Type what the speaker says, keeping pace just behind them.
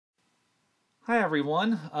Hi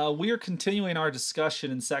everyone. We are continuing our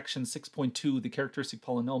discussion in section 6.2, the characteristic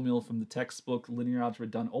polynomial from the textbook Linear Algebra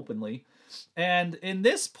Done Openly. And in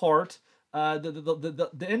this part,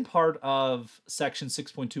 the end part of section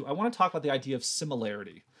 6.2, I want to talk about the idea of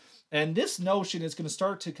similarity. And this notion is going to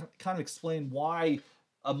start to kind of explain why,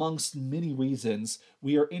 amongst many reasons,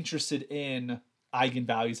 we are interested in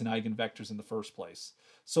eigenvalues and eigenvectors in the first place.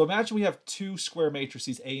 So imagine we have two square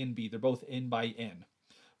matrices A and B. They're both n by n.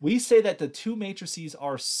 We say that the two matrices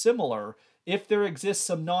are similar if there exists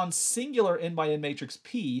some non-singular n by n matrix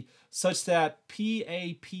P such that P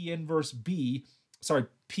inverse B,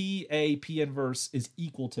 P inverse is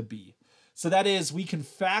equal to B. So that is, we can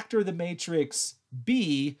factor the matrix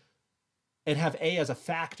B and have A as a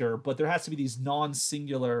factor, but there has to be these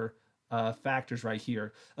non-singular factors right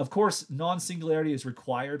here. Of course, non-singularity is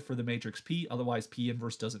required for the matrix P, otherwise P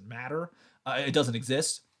inverse doesn't matter. It doesn't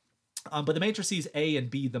exist. But the matrices A and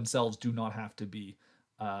B themselves do not have to be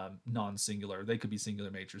non-singular. They could be singular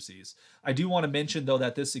matrices. I do want to mention, though,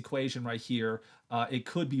 that this equation right here, it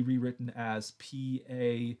could be rewritten as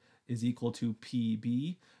PA is equal to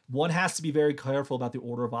PB. One has to be very careful about the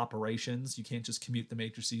order of operations. You can't just commute the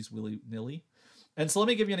matrices willy-nilly. And so let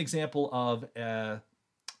me give you an example of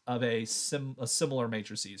a similar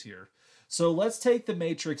matrices here. So let's take the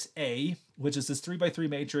matrix A, which is this 3 by 3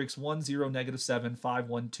 matrix, 1, 0, negative 7, 5,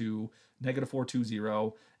 1, 2, negative 4, 2,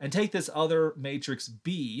 0, and take this other matrix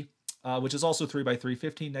B, which is also 3 by 3,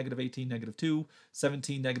 15, negative 18, negative 2,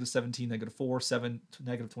 17, negative 17, negative 4, 7,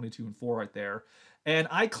 negative 22, and 4 right there. And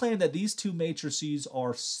I claim that these two matrices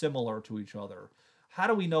are similar to each other. How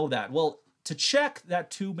do we know that? Well, to check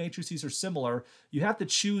that two matrices are similar, you have to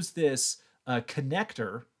choose this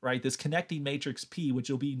connector, right? This connecting matrix P, which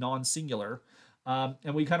will be non-singular,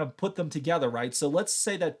 and we kind of put them together, right? So let's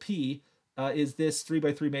say that P is this 3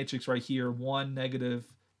 by 3 matrix right here: 1,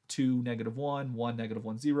 negative 2, negative 1, 1, negative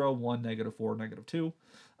 1, 0, 1, negative 4, negative 2.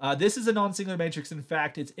 This is a non-singular matrix. In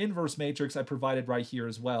fact, its inverse matrix I provided right here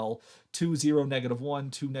as well: 2, 0, negative 1,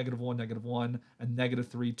 2, negative 1, negative 1, and negative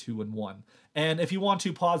 3, 2, and 1. And if you want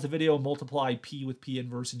to pause the video and multiply P with P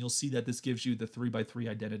inverse, and you'll see that this gives you the 3 by 3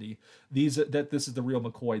 identity. This is the real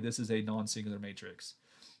McCoy. This is a non-singular matrix.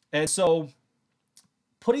 And so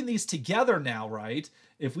putting these together now, right,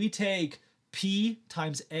 if we take P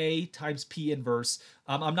times A times P inverse.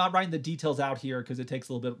 I'm not writing the details out here because it takes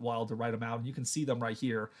a little bit while to write them out, and you can see them right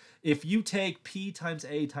here. If you take P times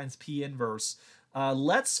A times P inverse,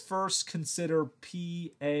 let's first consider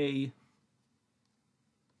A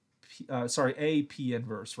P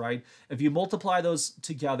inverse, right? If you multiply those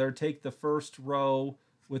together, take the first row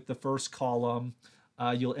with the first column,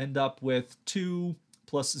 you'll end up with 2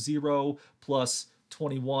 plus 0 plus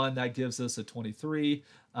 21. That gives us a 23.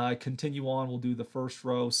 Continue on, we'll do the first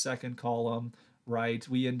row, second column, right?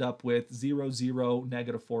 We end up with 0, 0,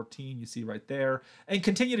 negative 14, you see right there. And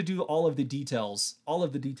continue to do all of the details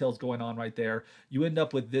going on right there. You end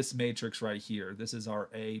up with this matrix right here. This is our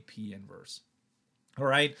AP inverse. All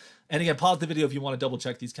right. And again, pause the video if you want to double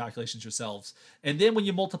check these calculations yourselves. And then when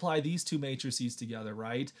you multiply these two matrices together,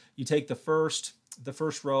 right, you take the first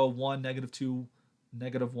row, 1, negative 2,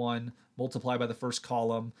 negative 1, multiply by the first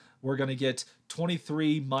column. We're going to get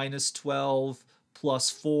 23 minus 12 plus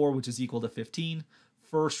 4, which is equal to 15.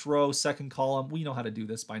 First row, second column. We know how to do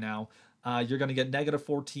this by now. You're going to get negative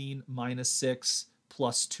 14 minus 6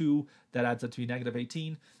 plus 2. That adds up to be negative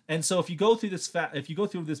 18. And so if you go through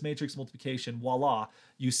this matrix multiplication, voila,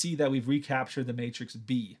 you see that we've recaptured the matrix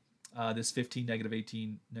B. This 15, negative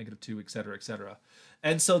 18, negative 2, etc., etc.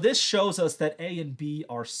 And so this shows us that A and B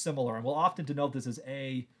are similar. And we'll often denote this as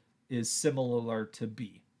A is similar to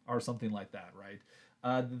B, or something like that, right?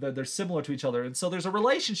 They're similar to each other. And so there's a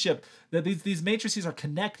relationship that these matrices are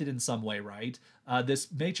connected in some way, right? This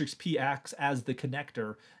matrix P acts as the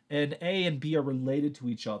connector, and A and B are related to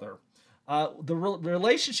each other. The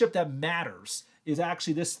relationship that matters is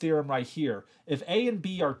actually this theorem right here. If A and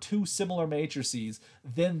B are two similar matrices,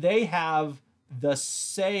 then they have the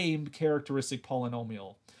same characteristic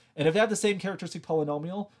polynomial. And if they have the same characteristic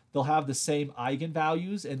polynomial, they'll have the same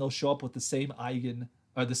eigenvalues, and they'll show up with the same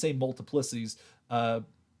multiplicities,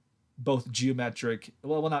 both geometric.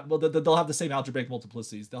 They'll have the same algebraic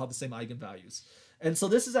multiplicities. They'll have the same eigenvalues. And so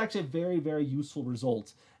this is actually a very, very useful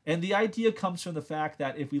result. And the idea comes from the fact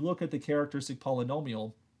that if we look at the characteristic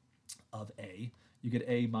polynomial of A, you get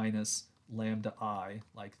A minus lambda I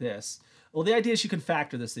like this. Well, the idea is you can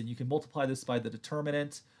factor this in. You can multiply this by the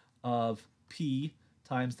determinant of P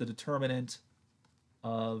times the determinant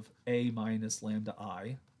of A minus lambda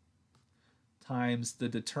I times the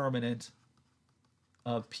determinant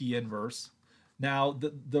of P inverse. Now,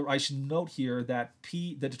 I should note here that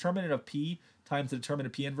the determinant of P times the determinant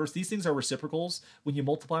of P inverse, these things are reciprocals. When you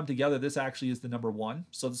multiply them together, this actually is the number 1.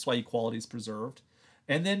 So that's why equality is preserved.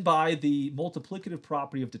 And then by the multiplicative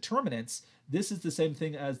property of determinants, this is the same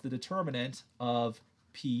thing as the determinant of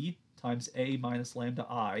P times A minus lambda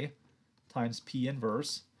I times P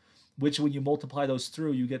inverse, which when you multiply those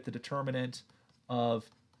through, you get the determinant of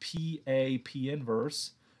PA P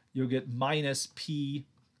inverse. You'll get minus P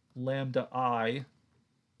lambda I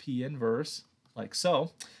P inverse, like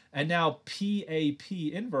so. And now PAP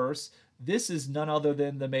inverse, this is none other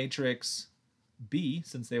than the matrix B,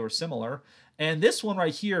 since they were similar. And this one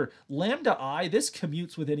right here, lambda I, this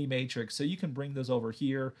commutes with any matrix. So you can bring those over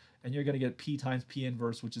here, and you're going to get P times P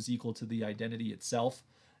inverse, which is equal to the identity itself.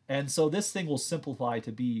 And so this thing will simplify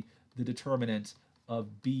to be the determinant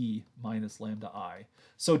of B minus lambda I.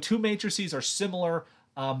 So two matrices are similar.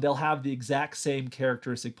 They'll have the exact same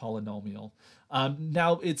characteristic polynomial.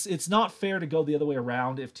 Now, it's not fair to go the other way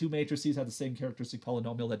around. If two matrices have the same characteristic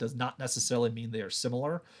polynomial, that does not necessarily mean they are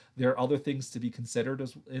similar. There are other things to be considered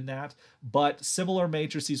in that, but similar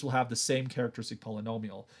matrices will have the same characteristic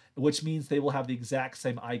polynomial, which means they will have the exact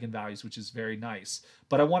same eigenvalues, which is very nice.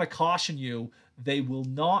 But I want to caution you, they will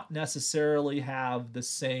not necessarily have the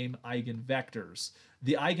same eigenvectors.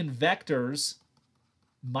 The eigenvectors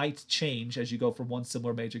might change as you go from one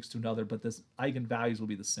similar matrix to another, but the eigenvalues will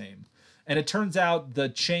be the same. And it turns out the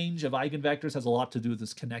change of eigenvectors has a lot to do with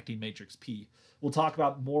this connecting matrix P. We'll talk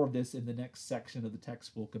about more of this in the next section of the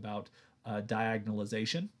textbook about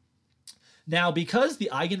diagonalization. Now, because the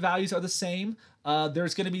eigenvalues are the same,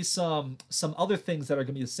 there's going to be some other things that are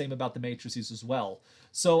going to be the same about the matrices as well.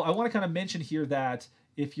 So I want to kind of mention here that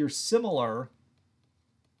if you're similar,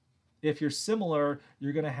 you're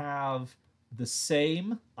going to have the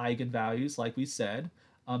same eigenvalues, like we said.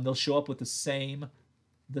 They'll show up with the same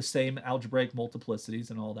algebraic multiplicities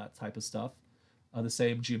and all that type of stuff, the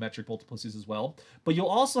same geometric multiplicities as well. But you'll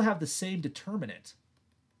also have the same determinant.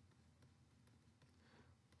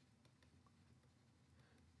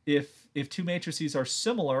 If two matrices are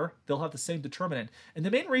similar, they'll have the same determinant. And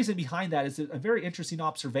the main reason behind that is a very interesting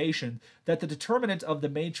observation that the determinant of the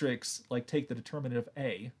matrix, like take the determinant of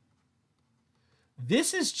A,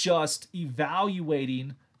 this is just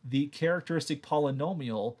evaluating the characteristic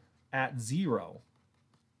polynomial at 0.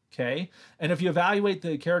 Okay? And if you evaluate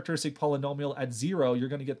the characteristic polynomial at 0, you're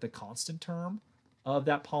going to get the constant term of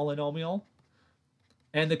that polynomial.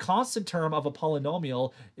 And the constant term of a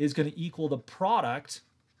polynomial is going to equal the product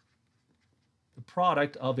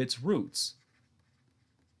of its roots,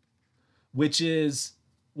 which is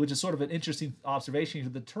sort of an interesting observation.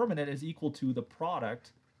 The determinant is equal to the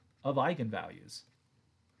product of eigenvalues.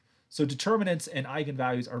 So determinants and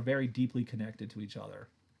eigenvalues are very deeply connected to each other,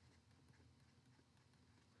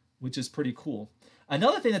 which is pretty cool.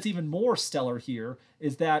 Another thing that's even more stellar here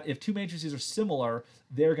is that if two matrices are similar,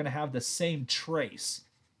 they're going to have the same trace.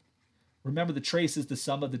 Remember, the trace is the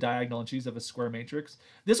sum of the diagonal entries of a square matrix.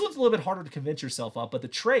 This one's a little bit harder to convince yourself of, but the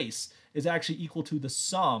trace is actually equal to the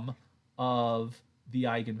sum of the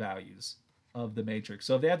eigenvalues of the matrix.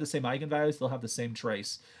 So if they have the same eigenvalues, they'll have the same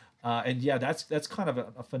trace. And yeah, that's kind of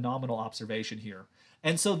a phenomenal observation here.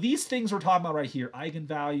 And so these things we're talking about right here,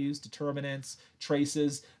 eigenvalues, determinants,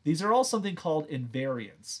 traces, these are all something called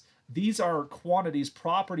invariants. These are quantities,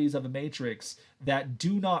 properties of a matrix that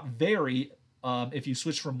do not vary if you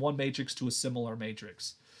switch from one matrix to a similar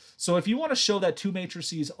matrix. So if you want to show that two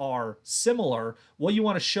matrices are similar, what you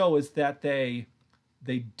want to show is that they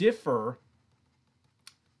differ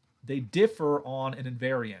on an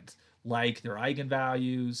invariant, like their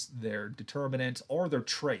eigenvalues, their determinant, or their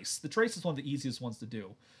trace. The trace is one of the easiest ones to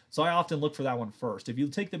do. So I often look for that one first. If you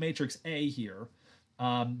take the matrix A here,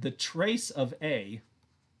 the trace of A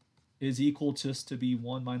is equal just to be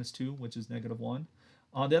 1 minus 2, which is negative 1.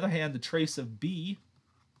 On the other hand, the trace of B,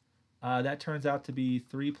 that turns out to be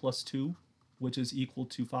 3 plus 2, which is equal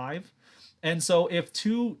to 5. And so if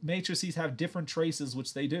two matrices have different traces,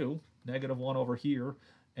 which they do, negative 1 over here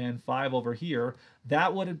and 5 over here,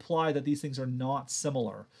 that would imply that these things are not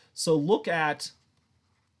similar. So look at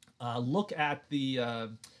the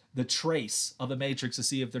trace of a matrix to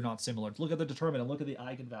see if they're not similar. Look at the determinant, look at the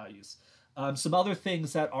eigenvalues. Some other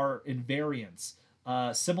things that are invariants.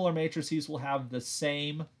 Similar matrices will have the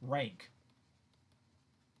same rank.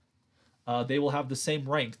 They will have the same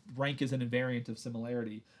rank. Rank is an invariant of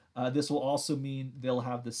similarity. This will also mean they'll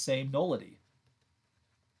have the same nullity.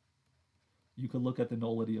 You could look at the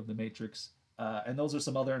nullity of the matrix. And those are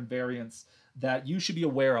some other invariants that you should be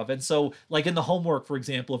aware of. And so, like in the homework, for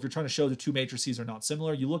example, if you're trying to show the two matrices are not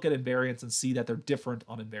similar, you look at invariants and see that they're different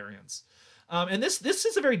on invariants. And this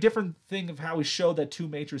is a very different thing of how we show that two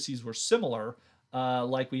matrices were similar,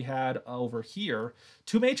 like we had over here.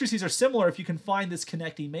 Two matrices are similar if you can find this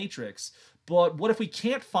connecting matrix. But what if we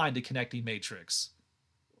can't find a connecting matrix?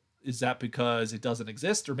 Is that because it doesn't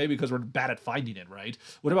exist, or maybe because we're bad at finding it, right?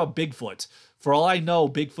 What about Bigfoot? For all I know,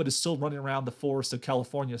 Bigfoot is still running around the forest of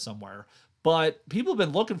California somewhere. But people have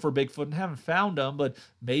been looking for Bigfoot and haven't found him, but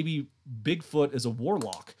maybe Bigfoot is a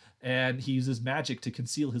warlock and he uses magic to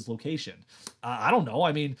conceal his location. I don't know.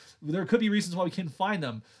 I mean, there could be reasons why we can't find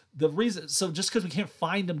them. So just because we can't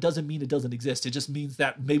find them doesn't mean it doesn't exist. It just means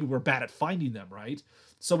that maybe we're bad at finding them, right?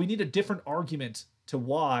 So we need a different argument to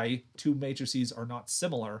why two matrices are not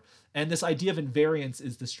similar. And this idea of invariance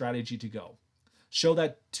is the strategy to go. Show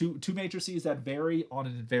that two matrices that vary on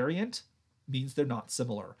an invariant means they're not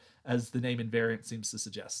similar, as the name invariant seems to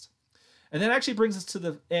suggest. And that actually brings us to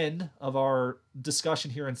the end of our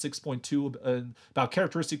discussion here in 6.2 about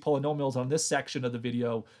characteristic polynomials. On this section of the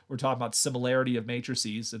video, we're talking about similarity of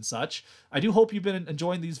matrices and such. I do hope you've been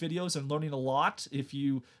enjoying these videos and learning a lot. If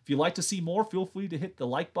you like to see more, feel free to hit the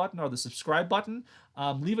like button or the subscribe button.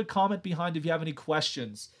 Leave a comment behind if you have any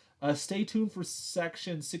questions. Stay tuned for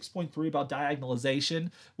section 6.3 about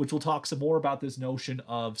diagonalization, which will talk some more about this notion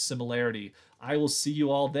of similarity. I will see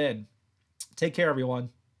you all then. Take care,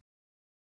 everyone.